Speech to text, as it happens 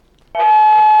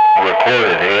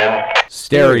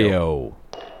Stereo.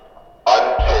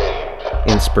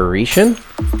 Inspiration.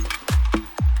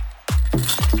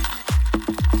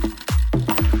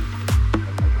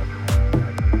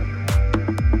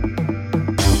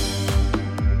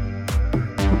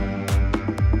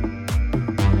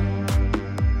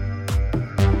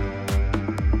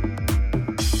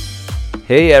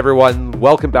 Hey everyone,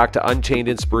 welcome back to Unchained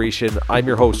Inspiration. I'm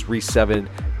your host, Reese7.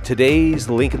 Today's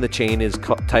link in the chain is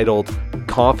titled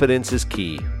Confidence is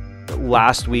Key.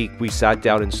 Last week, we sat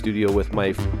down in studio with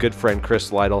my good friend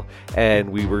Chris Lytle, and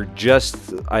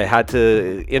I had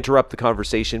to interrupt the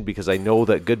conversation because I know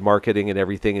that good marketing and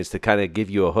everything is to kind of give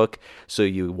you a hook, so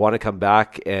you want to come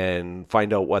back and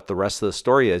find out what the rest of the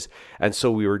story is. And so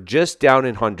we were just down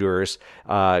in Honduras.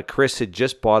 Chris had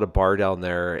just bought a bar down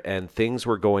there, and things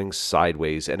were going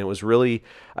sideways, and it was really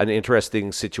an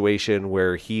interesting situation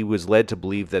where he was led to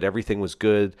believe that everything was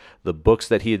good. The books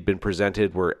that he had been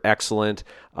presented were excellent.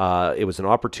 It was an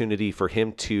opportunity for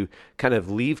him to kind of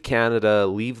leave Canada,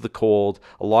 leave the cold.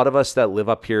 A lot of us that live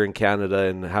up here in Canada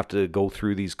and have to go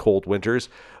through these cold winters,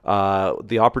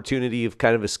 the opportunity of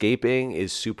kind of escaping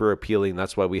is super appealing.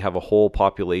 That's why we have a whole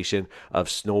population of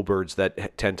snowbirds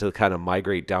that tend to kind of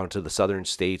migrate down to the southern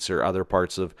states or other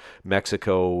parts of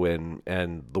Mexico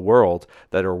and the world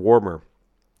that are warmer.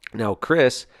 Now,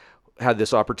 Chris had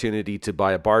this opportunity to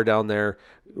buy a bar down there,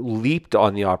 leaped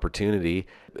on the opportunity.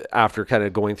 After kind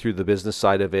of going through the business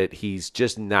side of it, he's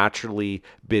just naturally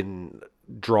been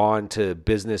drawn to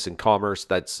business and commerce.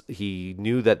 He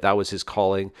knew that was his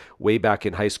calling way back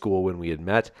in high school when we had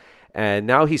met. And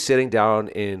now he's sitting down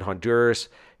in Honduras.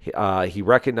 He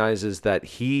recognizes that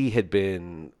he had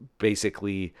been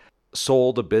basically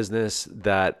sold a business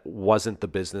that wasn't the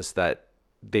business that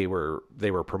they were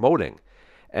promoting.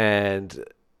 And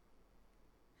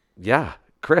yeah,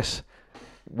 Chris,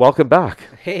 welcome back.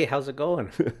 Hey, how's it going?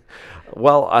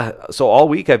 Well, so all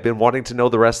week I've been wanting to know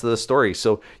the rest of the story.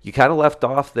 So you kind of left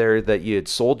off there that you had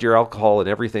sold your alcohol and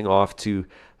everything off to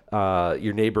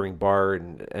your neighboring bar,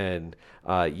 and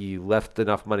you left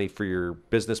enough money for your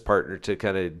business partner to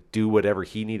kind of do whatever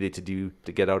he needed to do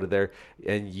to get out of there,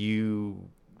 and you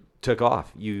took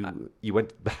off. You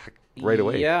went back right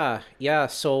away. Yeah.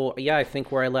 So I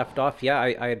think where I left off,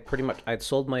 I had I'd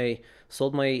sold my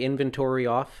inventory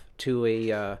off to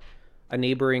a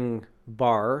neighboring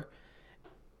bar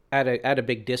at a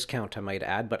big discount, I might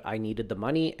add, but I needed the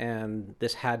money, and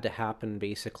this had to happen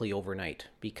basically overnight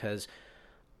because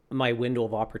my window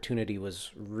of opportunity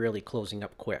was really closing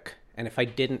up quick. And if I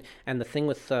didn't, and the thing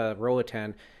with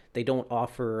Roatan,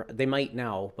 they might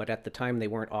now, but at the time they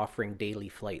weren't offering daily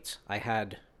flights. I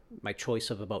had my choice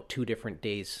of about 2 different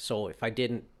days. So if I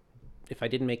didn't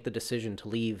make the decision to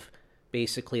leave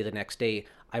basically the next day,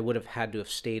 I would have had to have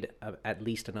stayed at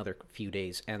least another few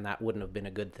days, and that wouldn't have been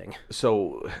a good thing.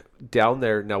 So down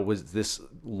there, now, was this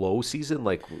low season,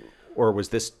 or was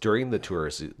this during the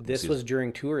tourist season? This was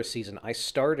during tourist season. I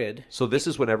started... So this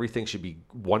is when everything should be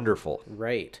wonderful.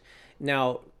 Right.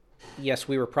 Now, yes,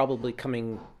 we were probably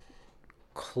coming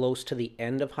close to the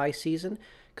end of high season,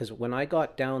 because when I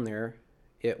got down there,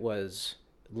 it was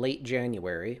late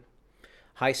January.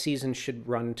 High season should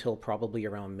run till probably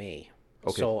around May.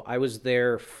 Okay. So I was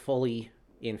there fully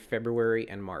in February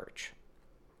and March.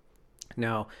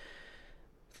 Now,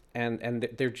 and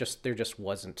there just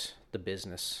wasn't the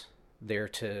business there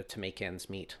to make ends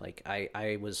meet. Like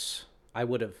if I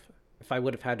would have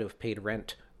had to have paid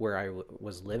rent where I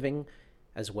was living,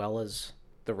 as well as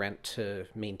the rent to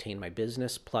maintain my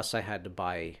business, plus I had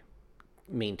to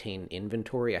maintain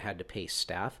inventory, I had to pay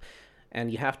staff,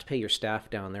 and you have to pay your staff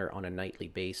down there on a nightly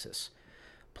basis.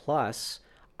 Plus,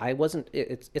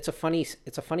 it's a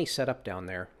funny setup down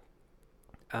there.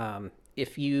 When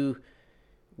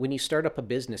you start up a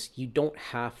business, you don't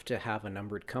have to have a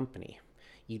numbered company.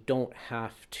 You don't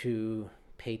have to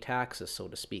pay taxes, so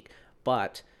to speak.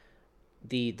 But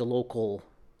the local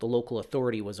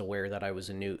authority was aware that I was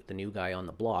the new guy on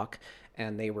the block,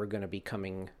 and they were going to be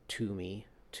coming to me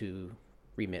to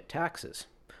remit taxes.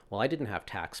 Well, I didn't have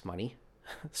tax money,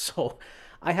 so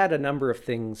I had a number of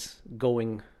things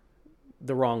going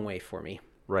the wrong way for me.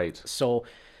 Right. So,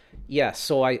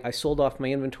 I sold off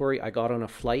my inventory. I got on a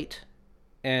flight,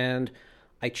 and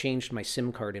I changed my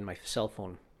SIM card in my cell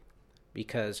phone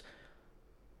because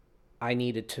I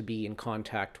needed to be in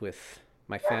contact with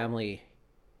my family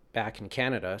back in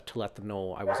Canada to let them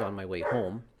know I was on my way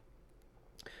home,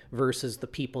 versus the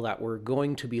people that were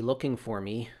going to be looking for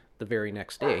me the very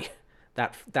next day.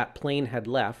 That plane had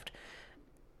left,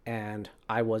 and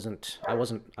I was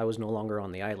no longer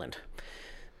on the island.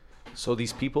 So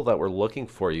these people that were looking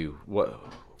for you, what?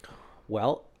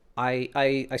 Well,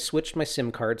 I switched my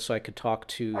SIM card so I could talk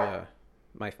to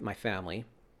my family,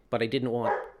 but I didn't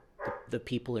want the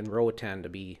people in Roatan to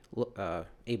be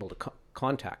able to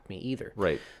contact me either.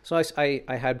 Right. So I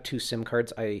had 2 SIM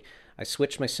cards. I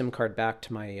switched my SIM card back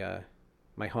to my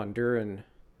my Honduran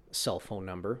cell phone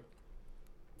number,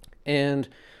 and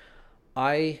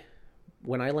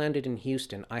when I landed in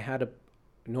Houston, I had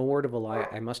no word of a lie,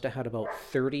 I must have had about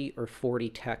 30 or 40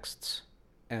 texts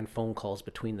and phone calls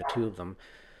between the 2 of them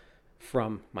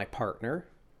from my partner,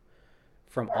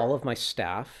 from all of my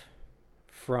staff,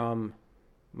 from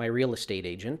my real estate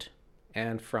agent,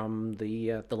 and from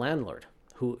the landlord,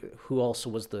 who also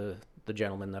was the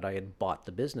gentleman that I had bought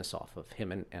the business off of,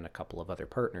 him and a couple of other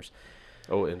partners.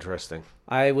 Oh, interesting.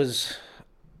 I was,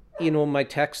 my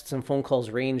texts and phone calls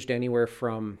ranged anywhere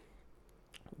from,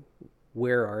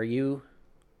 where are you?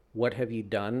 What have you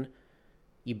done?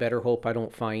 You better hope I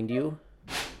don't find you.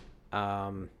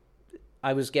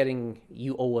 I was getting,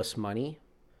 you owe us money.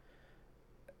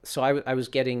 So I was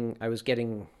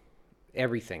getting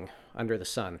everything under the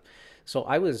sun. So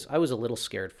I was a little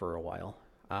scared for a while.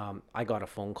 I got a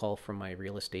phone call from my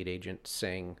real estate agent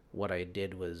saying what I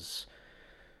did was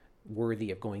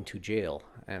worthy of going to jail.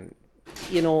 And,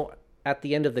 at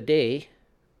the end of the day,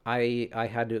 I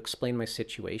had to explain my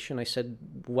situation. I said,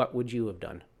 what would you have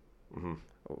done? Mm-hmm.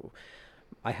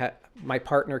 My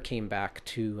partner came back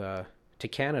to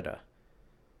Canada.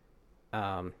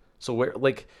 So where,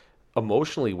 like,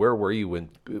 emotionally, where were you when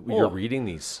you're reading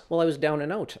these? Well, I was down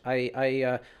and out.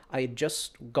 I had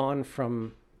just gone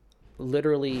from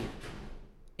literally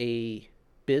a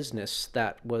business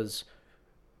that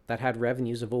had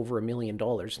revenues of over $1 million.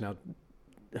 Now,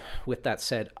 with that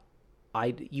said,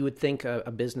 you would think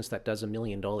a business that does $1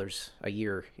 million a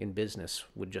year in business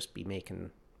would just be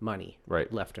making money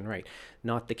left and right.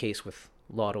 Not the case with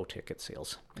lotto ticket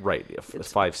sales. Right.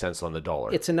 It's 5 cents on the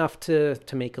dollar. It's enough to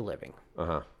make a living.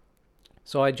 Uh-huh.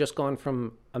 So I'd just gone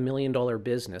from $1 million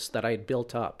business that I had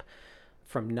built up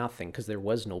from nothing, because there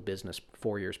was no business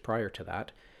 4 years prior to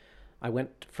that. I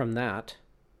went from that,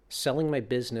 selling my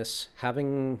business,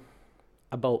 having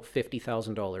about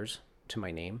 $50,000 to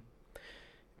my name,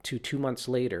 to 2 months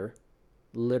later,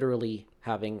 literally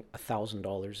having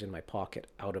 $1,000 in my pocket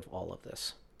out of all of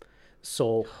this.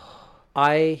 So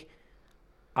I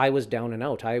was down and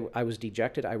out. I was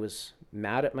dejected. I was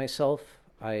mad at myself.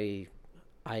 I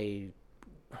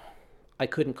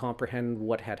couldn't comprehend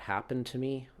what had happened to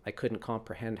me. I couldn't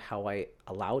comprehend how I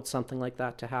allowed something like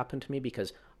that to happen to me,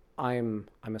 because I'm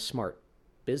a smart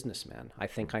businessman. I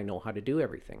think I know how to do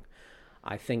everything.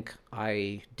 I think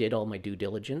I did all my due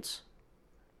diligence,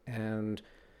 and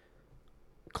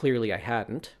clearly I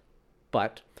hadn't,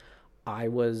 but I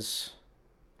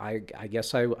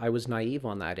guess I was naive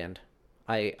on that end.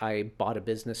 I bought a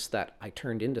business that I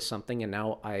turned into something, and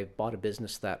now I bought a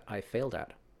business that I failed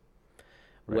at.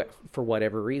 Right. For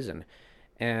whatever reason.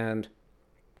 And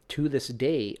to this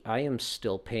day, I am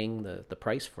still paying the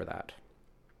price for that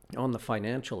on the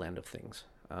financial end of things.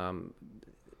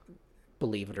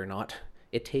 Believe it or not,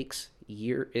 it takes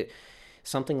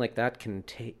something like that can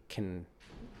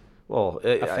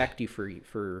affect you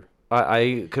for.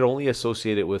 I could only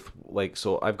associate it with, like,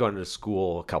 so I've gone to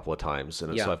school a couple of times,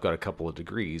 and so I've got a couple of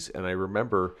degrees, and I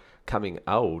remember coming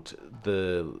out,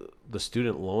 the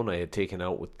student loan I had taken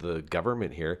out with the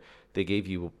government here, they gave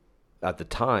you, at the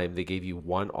time, they gave you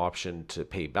one option to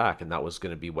pay back, and that was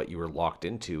going to be what you were locked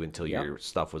into until your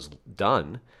stuff was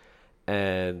done.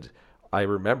 And I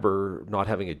remember not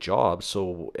having a job,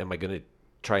 so am I going to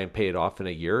try and pay it off in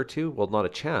a year or two? Well, not a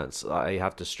chance. I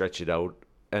have to stretch it out.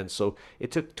 And so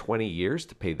it took 20 years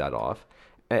to pay that off.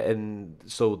 And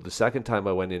so the second time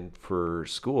I went in for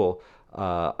school,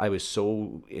 I was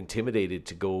so intimidated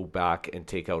to go back and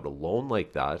take out a loan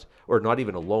like that, or not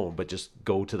even a loan, but just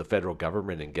go to the federal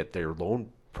government and get their loan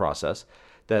process,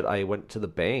 that I went to the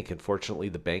bank. And fortunately,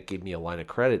 the bank gave me a line of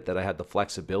credit that I had the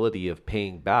flexibility of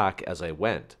paying back as I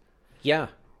went. Yeah.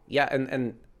 Yeah.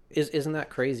 And isn't that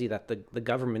crazy that the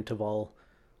government of all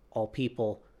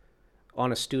people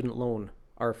on a student loan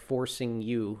are forcing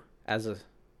you as a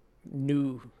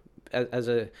new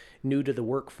to the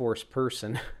workforce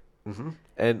person. Mm-hmm.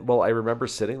 And well, I remember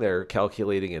sitting there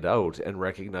calculating it out and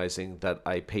recognizing that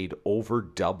I paid over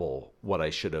double what I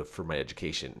should have for my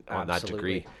education on that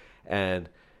degree. And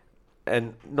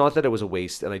not that it was a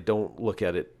waste, and I don't look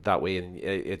at it that way. And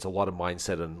it's a lot of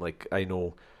mindset, and like, I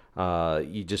know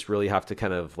you just really have to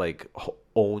kind of like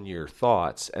own your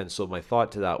thoughts. And so my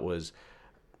thought to that was,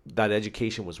 that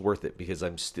education was worth it, because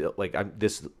I'm still like,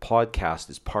 this podcast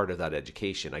is part of that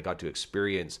education. I got to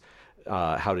experience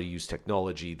how to use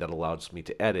technology that allows me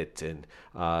to edit and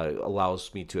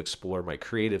allows me to explore my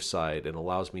creative side and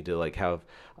allows me to like have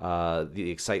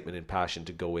the excitement and passion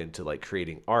to go into like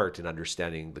creating art and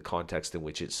understanding the context in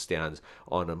which it stands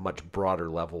on a much broader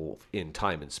level in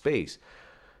time and space.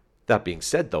 That being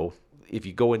said, though, if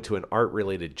you go into an art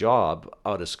related job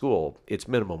out of school, it's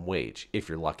minimum wage if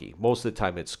you're lucky. Most of the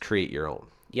time it's create your own.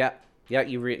 Yeah. Yeah,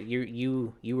 you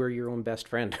were your own best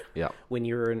friend. Yeah. When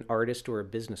you're an artist or a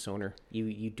business owner,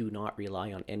 you do not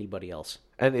rely on anybody else.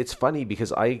 And it's funny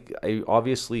because I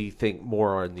obviously think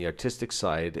more on the artistic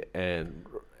side and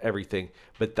everything,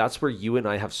 but that's where you and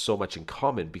I have so much in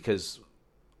common because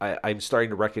I'm starting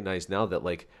to recognize now that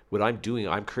like what I'm doing,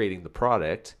 I'm creating the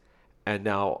product, and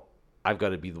now I've got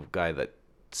to be the guy that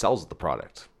sells the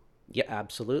product. Yeah,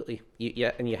 absolutely.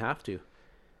 Yeah, and you have to.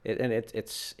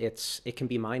 It can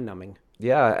be mind numbing.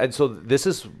 Yeah, and so this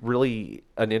is really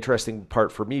an interesting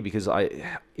part for me because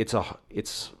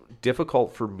it's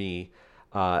difficult for me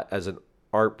as an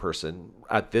art person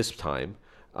at this time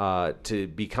to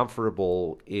be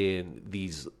comfortable in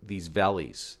these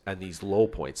valleys and these low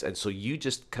points. And so you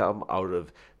just come out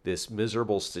of this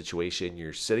miserable situation.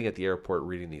 You're sitting at the airport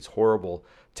reading these horrible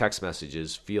text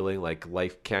messages, feeling like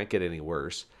life can't get any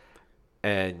worse,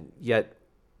 and yet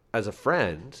as a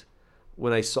friend,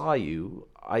 when I saw you,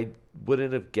 I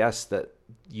wouldn't have guessed that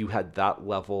you had that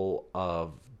level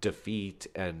of defeat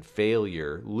and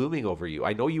failure looming over you.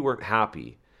 I know you weren't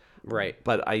happy. Right.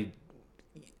 But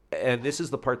and this is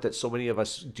the part that so many of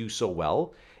us do so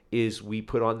well, is we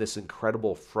put on this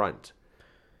incredible front.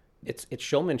 It's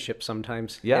showmanship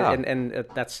sometimes. Yeah.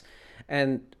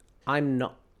 And I'm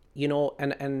not,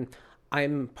 and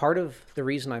I'm part of the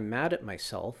reason I'm mad at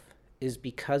myself is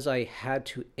because I had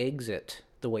to exit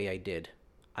the way I did.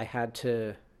 I had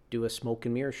to do a smoke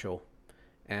and mirror show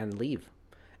and leave.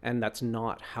 And that's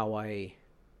not how I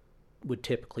would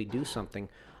typically do something.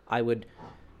 I would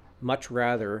much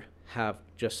rather have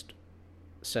just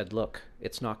said, look,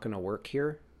 it's not going to work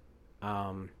here.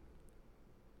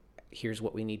 Here's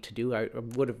what we need to do. I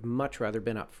would have much rather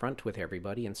been upfront with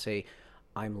everybody and say,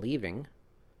 I'm leaving.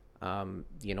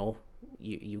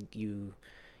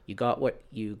 You got what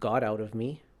you got out of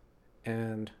me,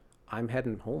 and I'm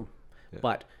heading home. Yeah.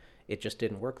 But it just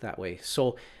didn't work that way.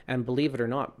 So, and believe it or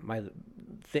not,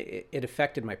 it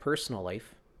affected my personal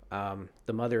life.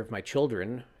 The mother of my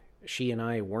children, she and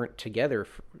I weren't together.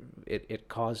 It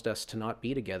caused us to not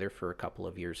be together for a couple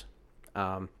of years.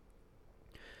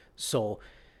 So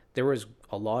there was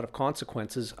a lot of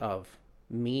consequences of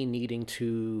me needing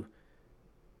to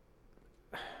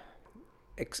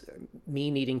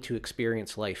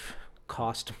experience life.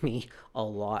 Cost me a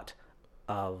lot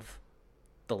of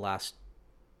the last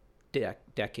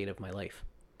decade of my life.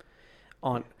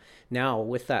 Now,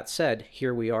 with that said,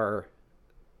 here we are,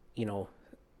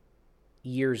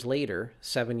 years later,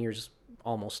 7 years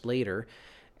almost later,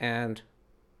 and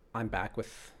I'm back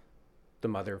with the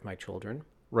mother of my children.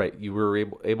 Right. You were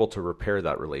able to repair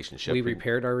that relationship. We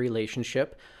repaired our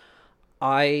relationship.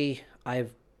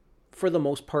 I've, for the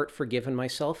most part, forgiven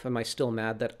myself. Am I still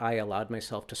mad that I allowed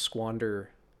myself to squander,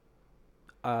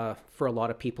 for a lot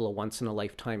of people, a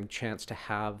once-in-a-lifetime chance to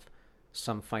have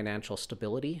some financial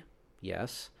stability?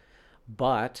 Yes.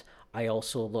 But I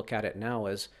also look at it now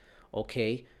as,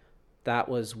 okay, that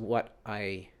was what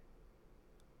and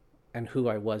who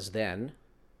I was then.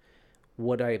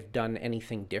 Would I have done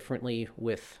anything differently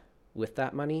with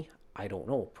that money? I don't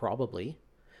know, probably.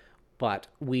 But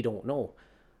we don't know.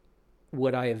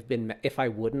 Would I have been, if I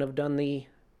wouldn't have done the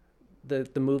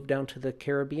move down to the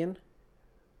Caribbean,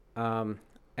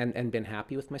 and been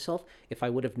happy with myself, if I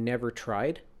would have never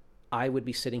tried, I would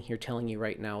be sitting here telling you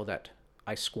right now that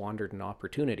I squandered an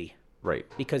opportunity. Right.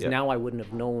 Because now I wouldn't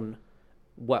have known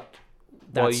what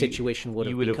that situation would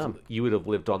have become. You would have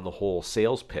lived on the whole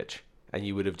sales pitch, and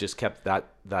you would have just kept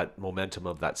that momentum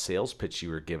of that sales pitch you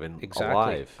were given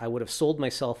alive. I would have sold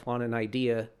myself on an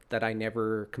idea that I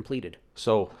never completed.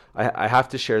 So I have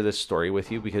to share this story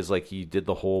with you because like you did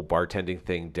the whole bartending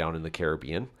thing down in the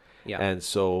Caribbean. Yeah. And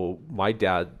so my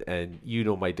dad, and you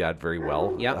know my dad very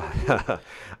well. Yeah.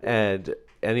 And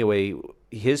anyway,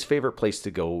 his favorite place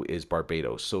to go is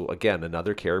Barbados. So again,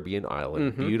 another Caribbean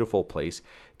island, beautiful place,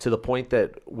 to the point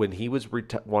that when he was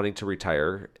wanting to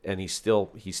retire, and he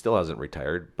still hasn't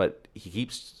retired, but he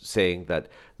keeps saying that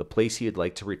the place he'd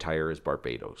like to retire is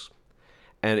Barbados.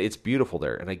 And it's beautiful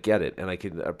there, and I get it, and I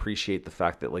can appreciate the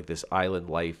fact that like this island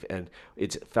life, and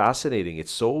it's fascinating.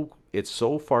 It's so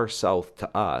far south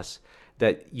to us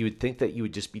that you would think that you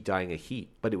would just be dying of heat,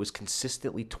 but it was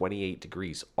consistently 28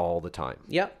 degrees all the time.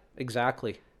 Yeah,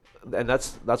 exactly. and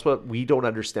that's what we don't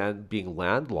understand being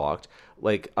landlocked.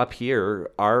 Like up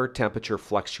here, our temperature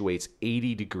fluctuates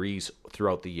 80 degrees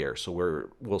throughout the year. So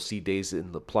we'll see days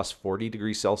in the plus 40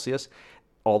 degrees Celsius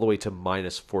all the way to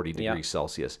minus 40 degrees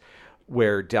Celsius.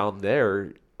 Where down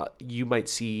there, you might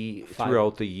see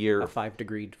throughout the year a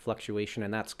 5-degree fluctuation,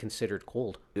 and that's considered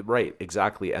cold. Right,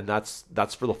 exactly. And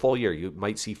that's for the full year. You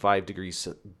might see 5 degrees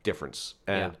difference.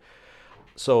 And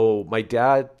so my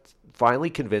dad finally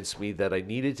convinced me that I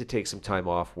needed to take some time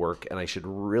off work and I should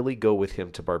really go with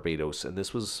him to Barbados. And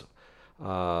this was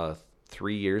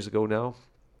 3 years ago now,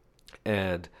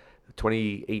 and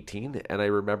 2018. And I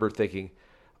remember thinking,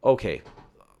 okay,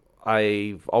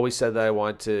 I've always said that I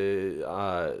want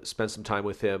to spend some time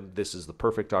with him. This is the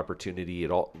perfect opportunity.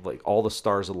 All the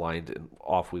stars aligned, and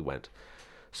off we went.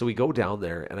 So we go down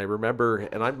there, and I remember,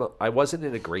 and I wasn't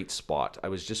in a great spot. I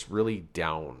was just really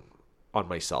down on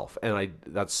myself, and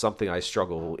that's something I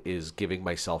struggle, is giving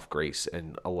myself grace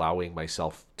and allowing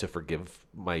myself to forgive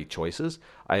my choices.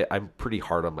 I'm pretty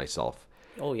hard on myself.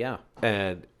 Oh yeah.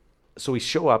 And so we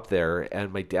show up there,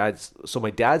 and my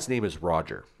dad's name is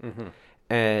Roger. Mm-hmm.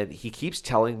 And he keeps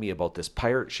telling me about this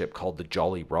pirate ship called the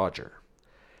Jolly Roger.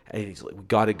 And he's like, we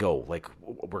got to go. Like,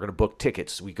 we're going to book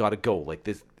tickets. We got to go. Like,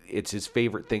 this, it's his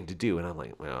favorite thing to do. And I'm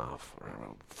like, well,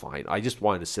 fine. I just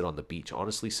wanted to sit on the beach.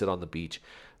 Honestly, sit on the beach,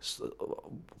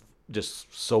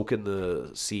 just soak in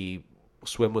the sea,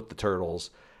 swim with the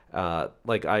turtles.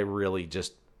 Like, I really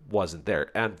just wasn't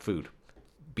there. And food.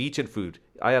 Beach and food.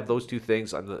 I have those two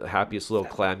things. I'm the happiest little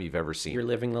clam you've ever seen. You're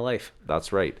living the life.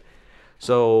 That's right.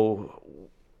 So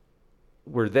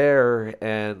we're there,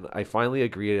 and I finally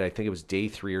agreed. I think it was day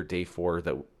 3 or day 4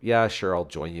 that, yeah, sure, I'll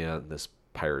join you on this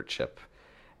pirate ship.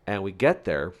 And we get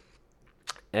there,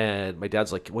 and my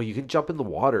dad's like, well, you can jump in the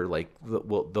water. Like,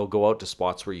 they'll go out to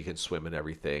spots where you can swim and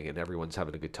everything, and everyone's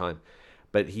having a good time.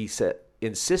 But he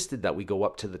insisted that we go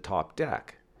up to the top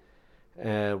deck.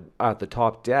 And at the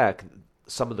top deck,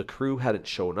 some of the crew hadn't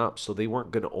shown up, so they weren't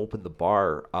going to open the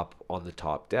bar up on the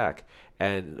top deck.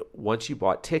 And once you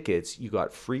bought tickets, you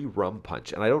got free rum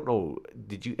punch. And I don't know,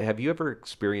 have you ever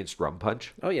experienced rum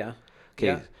punch? Oh yeah. Okay.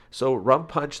 Yeah. So rum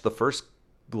punch, the first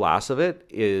glass of it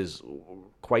is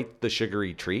quite the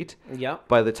sugary treat. Yeah.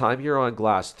 By the time you're on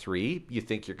glass 3, you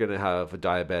think you're going to have a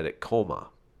diabetic coma.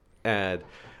 And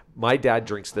my dad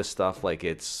drinks this stuff like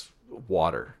it's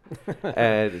water.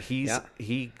 And he's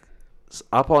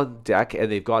up on deck,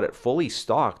 and they've got it fully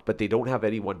stocked, but they don't have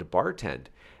anyone to bartend.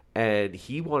 And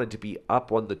he wanted to be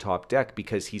up on the top deck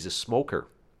because he's a smoker.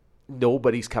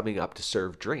 Nobody's coming up to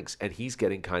serve drinks, and he's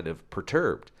getting kind of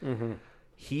perturbed. Mm-hmm.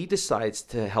 He decides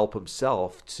to help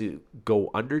himself to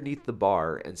go underneath the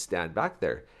bar and stand back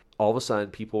there. All of a sudden,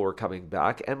 people were coming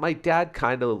back, and my dad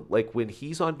kind of, like, when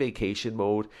he's on vacation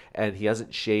mode and he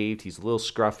hasn't shaved, he's a little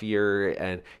scruffier,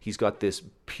 and he's got this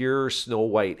pure snow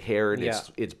white hair, and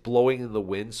it's blowing in the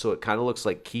wind, so it kind of looks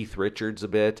like Keith Richards a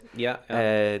bit. Yeah.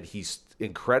 And he's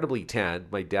incredibly tanned.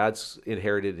 My dad's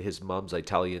inherited his mom's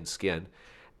Italian skin.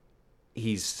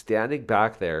 He's standing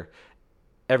back there.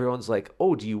 Everyone's like,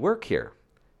 oh, do you work here?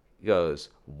 He goes,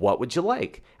 what would you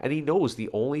like? And he knows the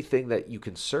only thing that you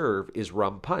can serve is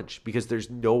rum punch because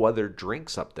there's no other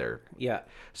drinks up there. Yeah.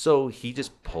 So he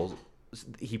just pulls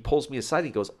me aside. He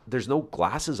goes, there's no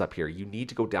glasses up here. You need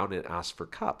to go down and ask for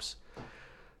cups.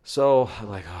 So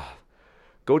I'm like, oh.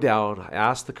 Go down. I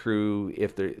ask the crew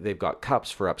if they've got cups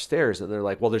for upstairs, and they're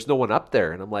like, well, there's no one up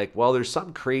there. And I'm like, well, there's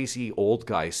some crazy old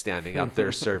guy standing up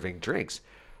there serving drinks.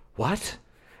 What?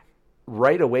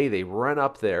 Right away, they run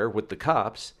up there with the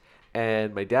cups,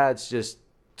 and my dad's just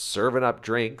serving up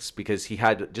drinks because he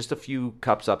had just a few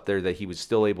cups up there that he was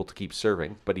still able to keep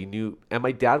serving, but he knew. And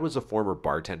my dad was a former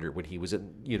bartender when he was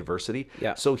in university.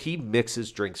 Yeah. So he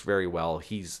mixes drinks very well.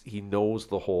 He knows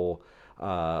the whole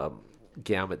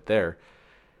gamut there.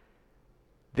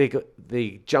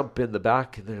 They jump in the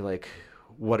back, and they're like,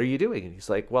 what are you doing? And he's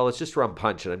like, well, it's just rum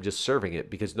punch, and I'm just serving it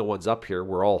because no one's up here.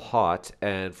 We're all hot,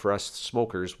 and for us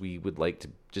smokers, we would like to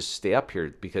just stay up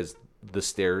here because the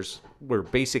stairs were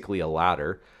basically a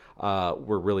ladder.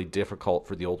 Were really difficult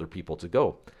for the older people to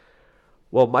go.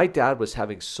 Well, my dad was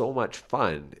having so much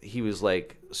fun. He was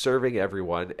like serving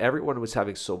everyone. Everyone was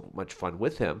having so much fun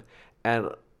with him. And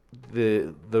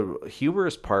the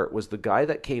humorous part was the guy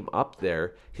that came up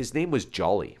there, his name was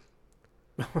Jolly.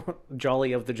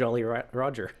 Jolly of the Jolly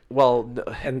Roger. Well,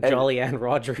 and Jolly and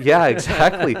Roger. Yeah,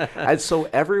 exactly. And so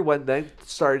everyone then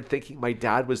started thinking my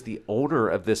dad was the owner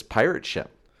of this pirate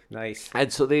ship. Nice.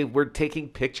 And so they were taking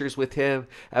pictures with him,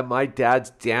 and my dad's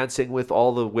dancing with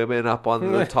all the women up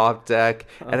on the top deck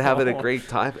and having a great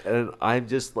time. And I'm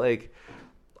just like,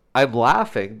 I'm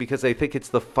laughing because I think it's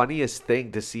the funniest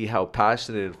thing to see how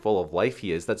passionate and full of life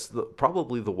he is. That's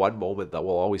probably the one moment that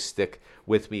will always stick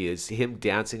with me is him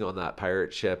dancing on that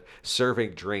pirate ship,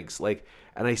 serving drinks. Like,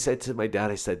 and I said to my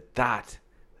dad, I said, that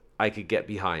I could get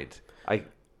behind.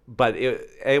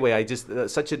 Anyway, I just,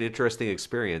 such an interesting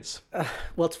experience.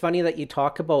 Well, it's funny that you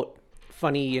talk about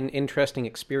funny and interesting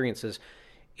experiences.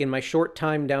 In my short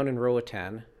time down in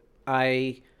Roatan,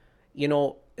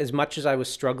 as much as I was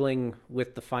struggling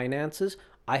with the finances,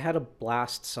 I had a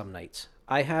blast some nights.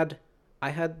 I had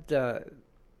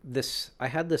this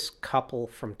couple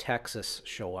from Texas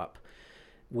show up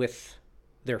with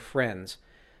their friends,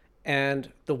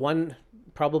 and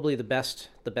probably the best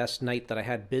night that I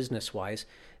had business wise.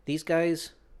 These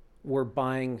guys were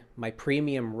buying my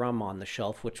premium rum on the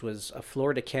shelf, which was a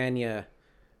Florida Cania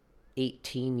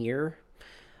 18 year,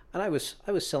 and I was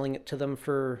selling it to them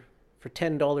for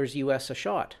 $10 US a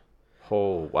shot.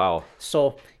 Oh, wow.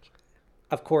 So,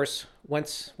 of course,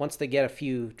 once they get a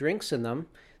few drinks in them,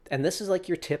 and this is like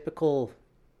your typical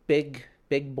big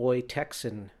boy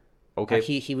Texan. Okay.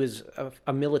 He was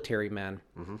a military man.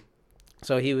 Mm-hmm.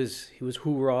 So he was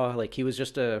hoorah, like he was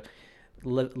just a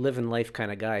living life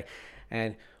kind of guy.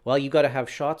 And well, you got to have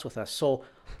shots with us. So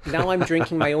now I'm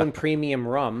drinking my own premium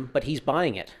rum, but he's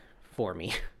buying it for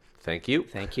me. Thank you.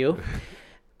 Thank you.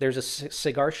 There's a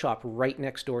cigar shop right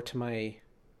next door to my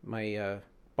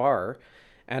bar,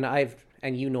 and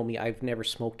you know me, I've never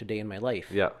smoked a day in my life.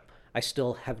 Yeah. I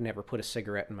still have never put a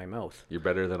cigarette in my mouth. You're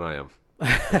better than I am.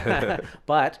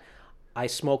 But I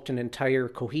smoked an entire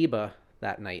Cohiba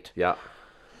that night. Yeah.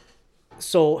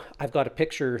 So I've got a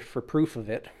picture for proof of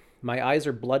it. My eyes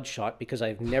are bloodshot because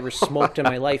I've never smoked in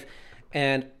my life,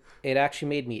 and it actually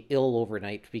made me ill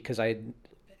overnight because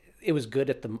it was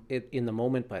good in the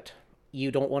moment, but you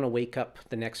don't want to wake up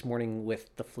the next morning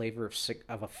with the flavor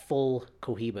of a full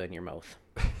Cohiba in your mouth.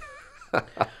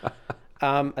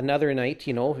 Another night,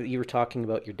 you were talking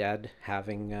about your dad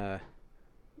having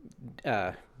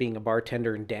being a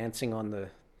bartender and dancing on the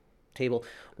table.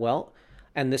 Well,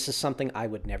 and this is something I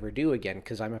would never do again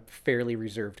because I'm a fairly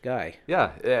reserved guy.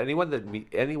 Yeah, anyone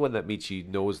that meets you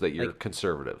knows that you're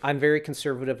conservative. I'm very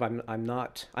conservative. I'm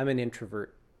an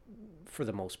introvert for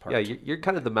the most part. Yeah, you're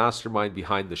kind of the mastermind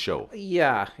behind the show.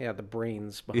 Yeah, the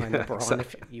brains behind the brawn,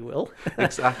 exactly. If you will.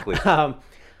 Exactly.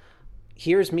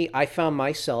 Here's me. I found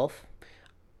myself.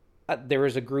 There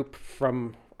was a group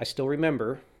I still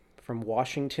remember, from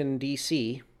Washington,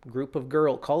 D.C., group of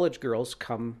college girls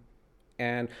come,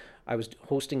 and I was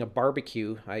hosting a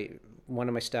barbecue. One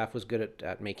of my staff was good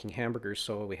at making hamburgers,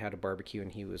 so we had a barbecue,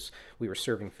 and we were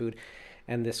serving food,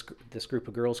 and this group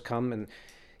of girls come, and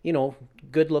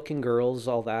good-looking girls,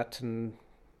 all that, and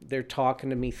they're talking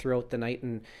to me throughout the night,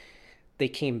 and they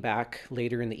came back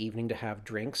later in the evening to have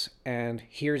drinks, and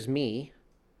here's me,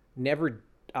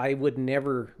 I would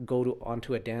never go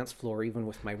onto a dance floor, even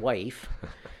with my wife.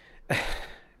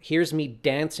 Here's me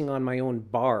dancing on my own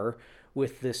bar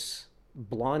with this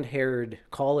blonde-haired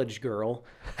college girl.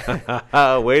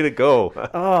 Way to go.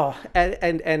 Oh,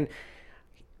 and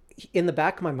in the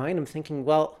back of my mind, I'm thinking,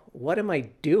 well, what am I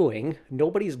doing?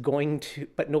 Nobody's going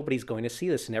to see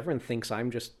this, and everyone thinks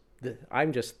I'm just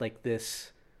like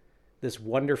this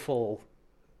wonderful,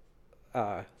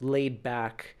 laid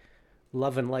back,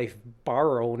 love and life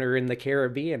bar owner in the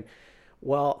Caribbean.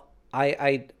 Well,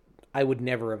 I would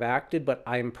never have acted, but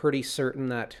I'm pretty certain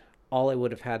that all I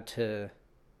would have had to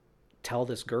tell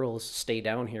this girl is stay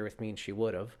down here with me, and she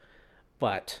would have.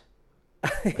 But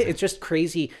it's just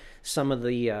crazy, some of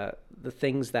the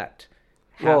things that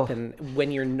happen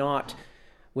when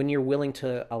you're willing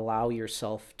to allow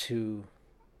yourself to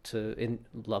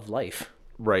love life.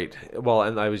 Right. Well,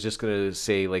 and I was just going to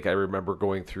say, like, I remember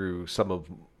going through some of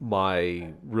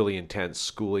my really intense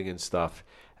schooling and stuff,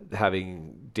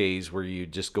 having days where you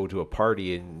just go to a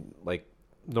party and, like,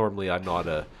 normally I'm not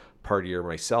a partier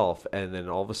myself, and then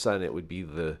all of a sudden it would be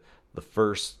the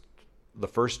first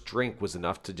drink was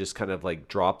enough to just kind of like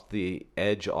drop the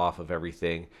edge off of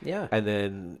everything. Yeah. And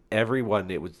then everyone,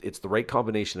 it's the right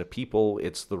combination of people,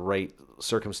 it's the right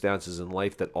circumstances in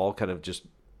life that all kind of just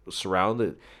surround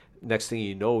it. Next thing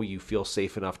you know, you feel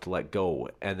safe enough to let go,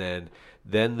 and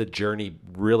then the journey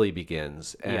really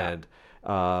begins. And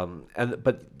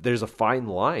but there's a fine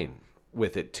line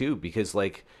with it too, because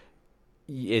like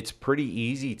it's pretty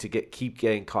easy to keep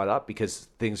getting caught up because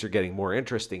things are getting more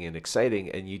interesting and exciting,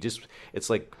 and it's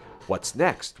like, what's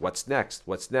next?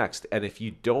 And if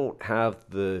you don't have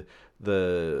the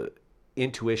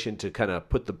intuition to kind of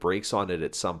put the brakes on it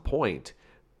at some point,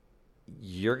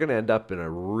 you're going to end up in a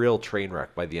real train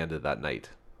wreck by the end of that night.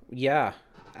 Yeah.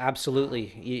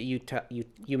 Absolutely.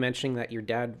 You mentioning that your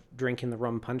dad drinking the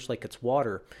rum punch like it's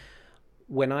water.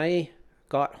 When I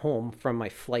got home from my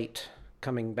flight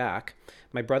coming back,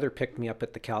 my brother picked me up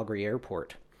at the Calgary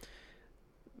airport.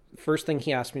 First thing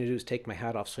he asked me to do was take my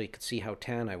hat off so he could see how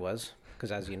tan I was,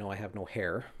 because as you know, I have no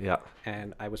hair. Yeah.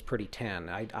 And I was pretty tan.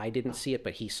 I didn't see it,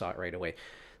 but he saw it right away.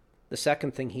 The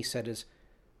second thing he said is,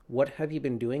 "What have you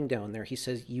been doing down there?" He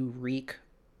says, "You reek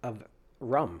of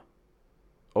rum."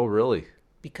 Oh, really?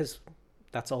 Because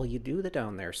that's all you do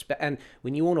down there. And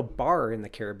when you own a bar in the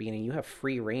Caribbean and you have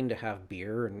free reign to have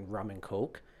beer and rum and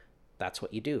Coke, that's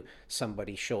what you do.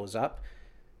 Somebody shows up,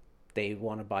 they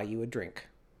want to buy you a drink.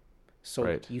 So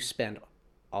Right. you spend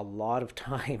a lot of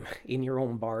time in your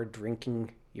own bar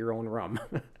drinking your own rum.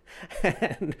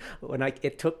 And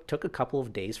it took a couple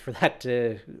of days for that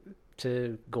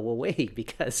to go away,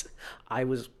 because I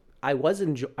was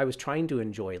trying to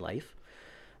enjoy life,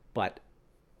 but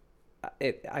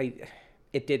it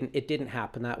didn't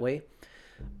happen that way.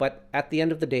 But at the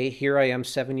end of the day, here I am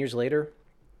 7 years later.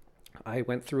 I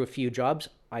went through a few jobs.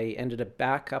 I ended up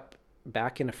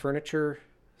back in a furniture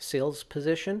sales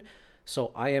position.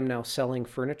 So I am now selling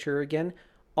furniture again.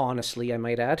 Honestly, I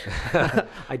might add,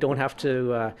 I don't have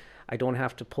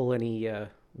to pull any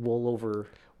wool over.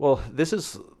 Well, this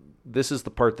is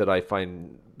the part that I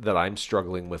find that I'm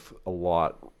struggling with a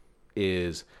lot,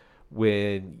 is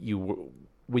when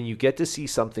you get to see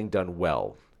something done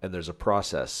well, and there's a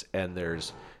process and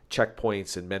there's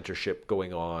checkpoints and mentorship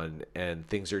going on and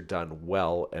things are done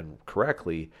well and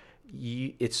correctly.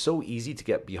 It's so easy to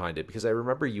get behind it, because I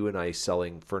remember you and I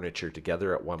selling furniture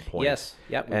together at one point. Yes,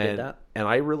 yeah, we did that. And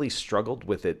I really struggled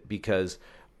with it, because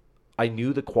I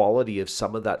knew the quality of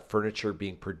some of that furniture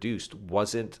being produced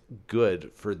wasn't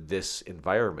good for this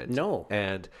environment. No.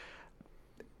 And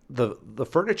the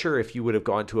furniture, if you would have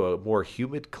gone to a more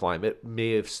humid climate,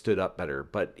 may have stood up better.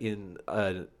 But in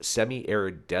a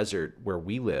semi-arid desert where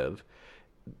we live,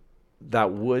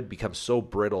 that wood becomes so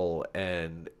brittle,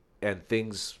 and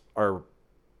things are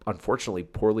unfortunately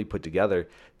poorly put together,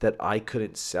 that I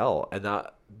couldn't sell. And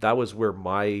that was where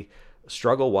my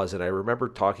struggle was. And I remember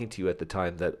talking to you at the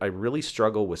time that I really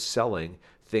struggle with selling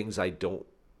things I don't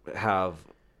have,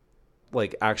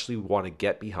 like, actually want to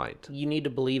get behind. You need to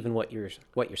believe in what you're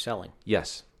selling.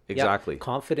 Yes, exactly. Yeah,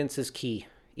 confidence is key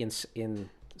in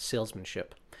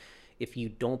salesmanship. If you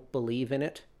don't believe in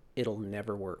it, it'll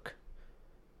never work.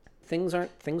 Things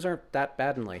aren't that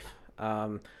bad in life.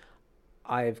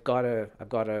 I've got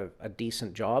a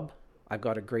decent job. I've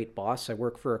got a great boss. I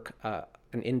work for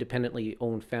an independently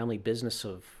owned family business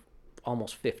of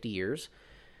almost 50 years.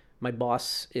 My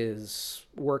boss is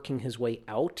working his way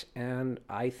out, and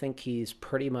I think he's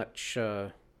pretty much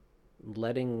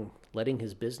letting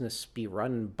his business be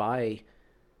run by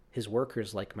his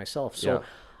workers like myself. So Yeah.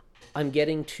 I'm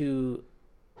getting to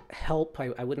help.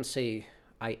 I wouldn't say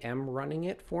I am running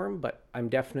it for him, but I'm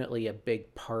definitely a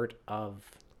big part of.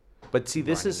 But see,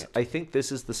 I think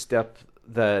this is the step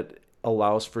that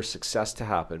allows for success to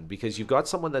happen, because you've got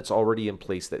someone that's already in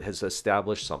place that has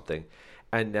established something,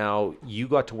 and now you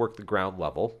got to work the ground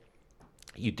level.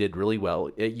 You did really well,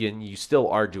 and you still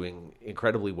are doing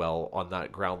incredibly well on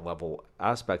that ground level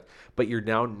aspect, but you're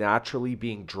now naturally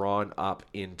being drawn up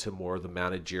into more of the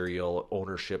managerial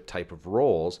ownership type of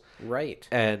roles. Right.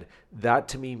 And that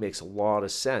to me makes a lot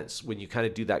of sense when you kind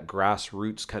of do that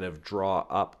grassroots kind of draw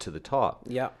up to the top.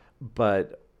 Yeah.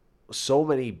 But so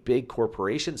many big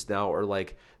corporations now are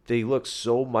like, they look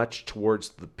so much towards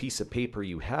the piece of paper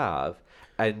you have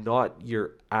and not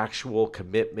your actual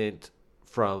commitment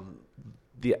from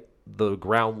the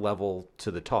ground level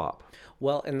to the top.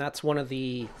 Well, and that's one of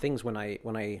the things when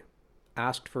I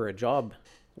asked for a job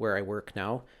where I work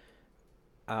now,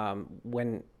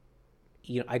 when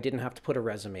I didn't have to put a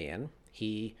resume in.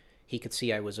 He could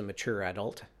see I was a mature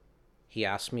adult. He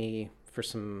asked me for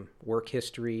some work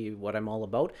history, what I'm all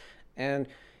about, and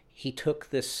he took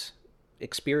this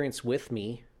experience with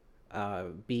me,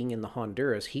 being in the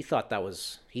Honduras. He thought that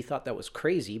was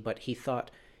crazy, but he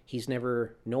thought he's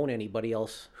never known anybody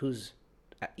else who's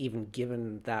even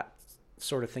given that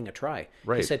sort of thing a try.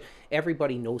 Right. He said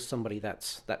everybody knows somebody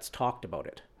that's talked about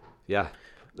it. Yeah,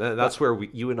 that's where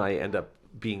you and I end up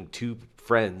being two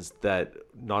friends that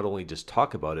not only just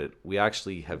talk about it, we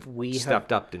actually have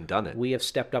stepped up and done it. We have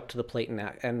stepped up to the plate,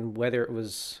 and whether it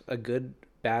was a good,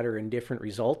 bad, or indifferent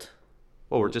result,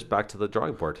 well, we're just back to the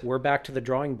drawing board. We're back to the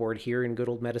drawing board here in good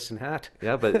old Medicine Hat.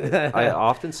 Yeah, but I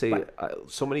often say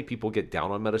so many people get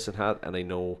down on Medicine Hat, and I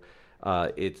know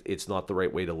it's not the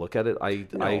right way to look at it.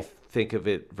 I think of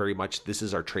it very much, this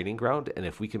is our training ground, and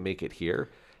if we can make it here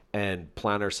and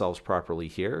plan ourselves properly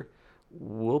here,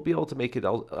 we'll be able to make it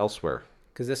elsewhere.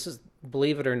 because this is,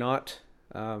 believe it or not,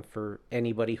 for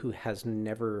anybody who has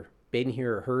never been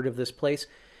here or heard of this place,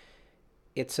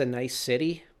 it's a nice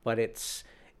city, but it's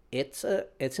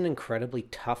an incredibly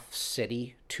tough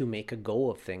city to make a go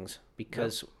of things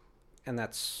because, and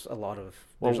that's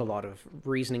there's a lot of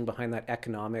reasoning behind that,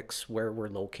 economics, where we're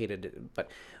located, but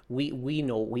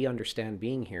we understand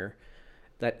being here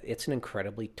that it's an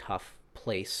incredibly tough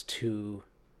place to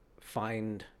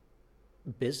find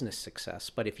business success.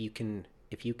 But if you can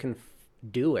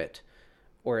do it,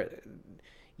 or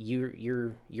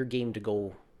you're game to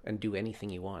go and do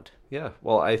anything you want. Yeah.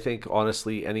 Well, I think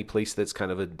honestly, any place that's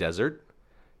kind of a desert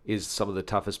is some of the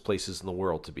toughest places in the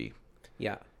world to be.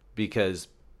 Yeah. Because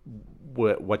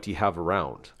what do you have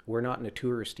around? We're not in a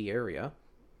touristy area.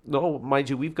 No, mind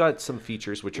you, we've got some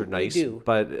features which are nice,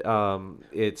 but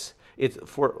it's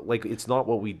for like, it's not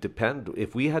what we depend.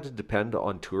 If we had to depend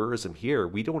on tourism here,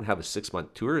 we don't have a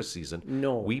 6-month tourist season.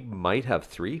 No, we might have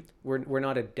 3. We're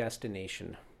not a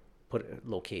destination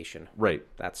location. Right.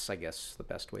 That's, I guess, the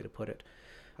best way to put it.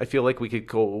 I feel like we could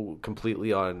go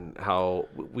completely on how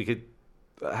we could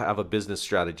have a business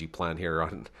strategy plan here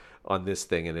on this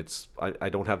thing, and it's I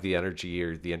don't have the energy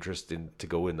or the interest to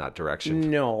go in that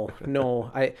direction. No,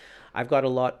 I've got a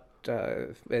lot.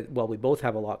 Well, we both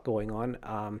have a lot going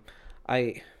on.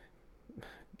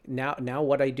 Now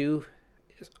what I do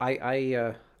is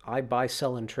I buy,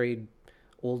 sell, and trade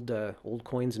old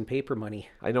coins and paper money.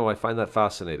 I know, I find that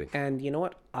fascinating. And you know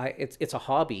what? It's a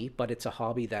hobby, but it's a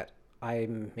hobby that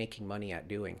I'm making money at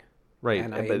doing. Right.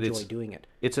 And I enjoy doing it.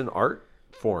 It's an art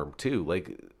form too.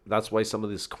 Like, that's why some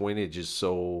of this coinage is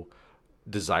so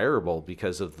desirable,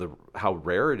 because of how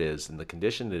rare it is and the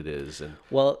condition it is. And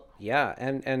well, yeah,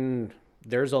 and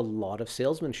there's a lot of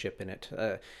salesmanship in it.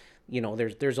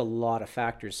 There's a lot of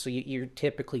factors. So you're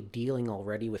typically dealing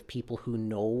already with people who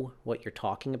know what you're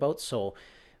talking about. So,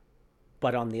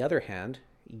 but on the other hand,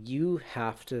 I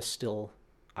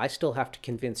still have to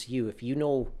convince you. If you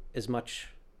know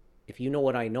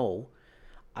what I know,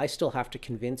 I still have to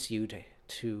convince you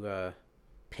to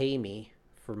pay me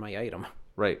for my item.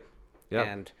 Right. Yeah.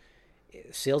 And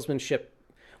salesmanship,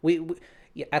 we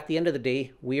at the end of the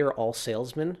day, we are all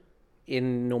salesmen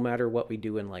in no matter what we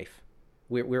do in life.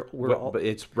 We're all. But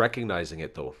it's recognizing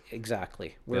it though.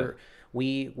 Exactly.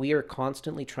 We are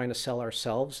constantly trying to sell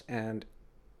ourselves and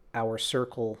our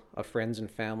circle of friends and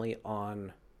family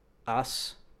on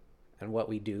us and what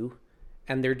we do,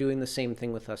 and they're doing the same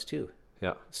thing with us too.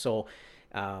 Yeah. So,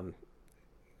 you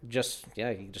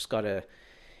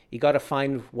gotta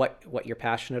find what you're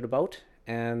passionate about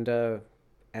and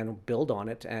build on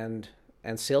it, and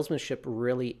salesmanship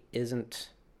really isn't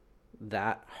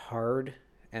that hard,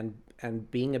 and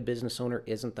being a business owner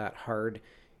isn't that hard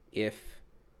if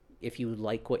you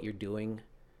like what you're doing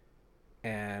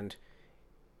and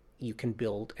you can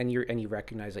build, and you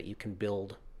recognize that you can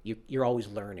build. You're always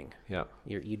learning. Yeah.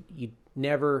 You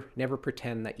never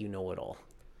pretend that you know it all.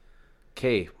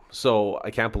 Okay, so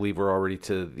I can't believe we're already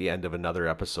to the end of another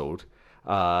episode.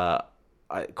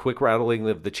 Quick rattling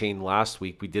of the chain last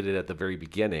week. We did it at the very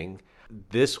beginning.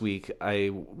 This week, I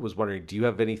was wondering, do you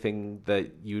have anything that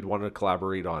you'd want to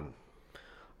collaborate on?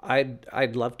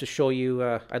 I'd love to show you.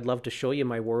 I'd love to show you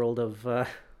my world of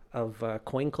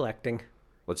coin collecting.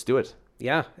 Let's do it.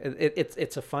 Yeah,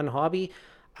 it's a fun hobby.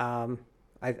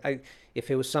 If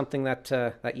it was something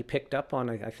that you picked up on,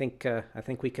 I think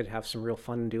we could have some real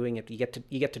fun doing it. You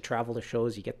get to travel to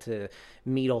shows, you get to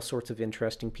meet all sorts of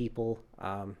interesting people.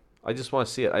 I just want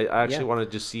to see it. I actually want to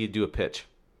just see you do a pitch.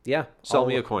 Yeah, sell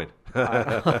me a coin.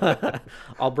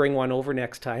 I'll bring one over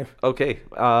next time. Okay,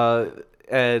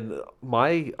 and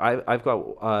I've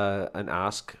got an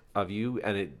ask of you,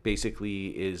 and it basically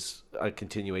is a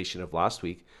continuation of last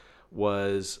week.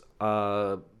 Was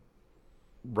right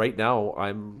now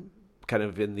I'm kind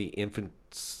of in the infant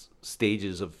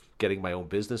stages of getting my own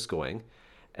business going,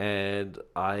 and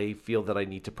I feel that I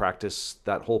need to practice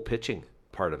that whole pitching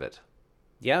part of it.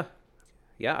 Yeah,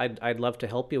 I'd love to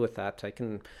help you with that.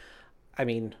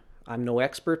 I'm no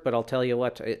expert, but I'll tell you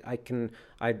what,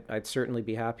 I'd certainly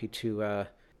be happy to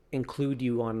include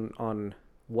you on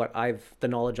the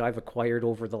knowledge I've acquired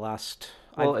over the last.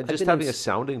 Well, just having a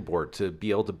sounding board to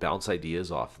be able to bounce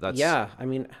ideas off.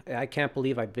 I can't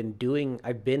believe I've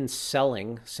been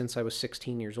selling since I was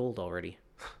 16 years old already.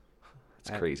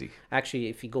 It's crazy. Actually,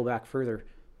 if you go back further,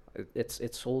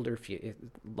 it's older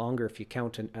longer if you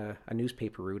count a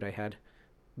newspaper route I had,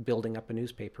 building up a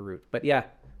newspaper route. But yeah,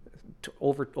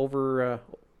 over 20,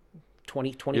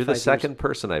 25 You're the years. second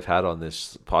person I've had on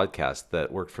this podcast that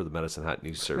worked for the Medicine Hat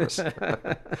News Service.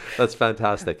 That's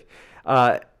fantastic.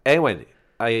 Anyway,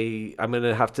 I'm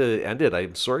gonna have to end it.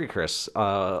 I'm sorry, Chris.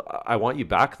 I want you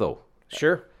back though.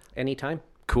 Sure, anytime.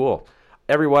 Cool.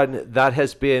 Everyone, that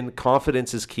has been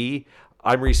Confidence is Key.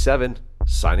 I'm Reese7,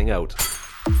 signing out.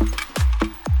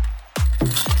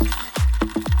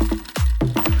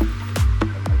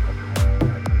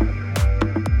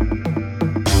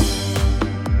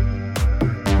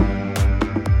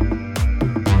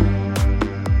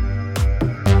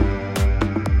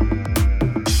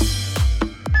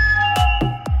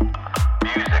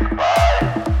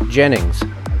 Jennings.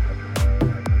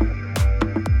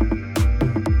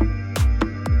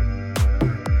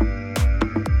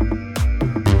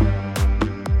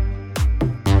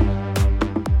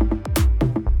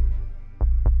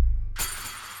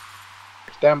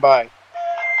 Stand by.